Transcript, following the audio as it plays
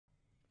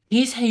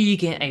Here's how you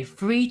get a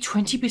free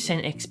 20%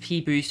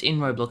 XP boost in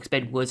Roblox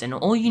BedWars, and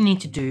all you need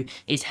to do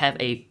is have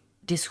a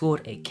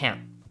Discord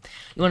account.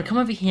 You want to come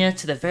over here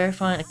to the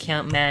verify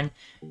account man,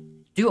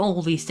 do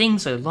all these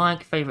things, so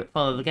like, favorite,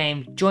 follow the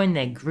game, join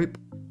their group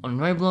on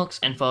Roblox,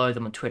 and follow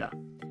them on Twitter.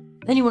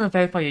 Then you want to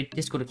verify your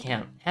Discord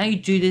account. How you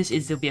do this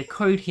is there'll be a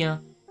code here,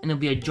 and there'll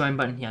be a join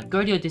button here.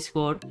 Go to your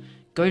Discord,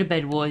 go to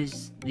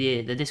BedWars,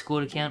 the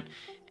Discord account,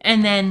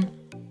 and then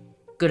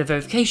go to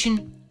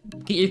verification,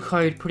 get your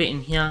code, put it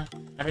in here.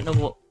 I don't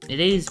know what it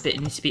is, but it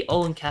needs to be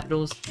all in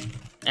capitals,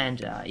 and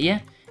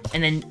yeah,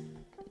 and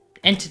then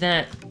enter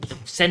that,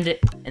 send it,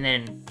 and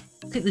then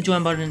click the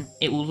join button.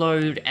 It will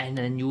load, and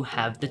then you'll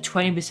have the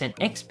 20%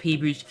 XP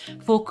boost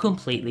for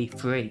completely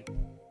free.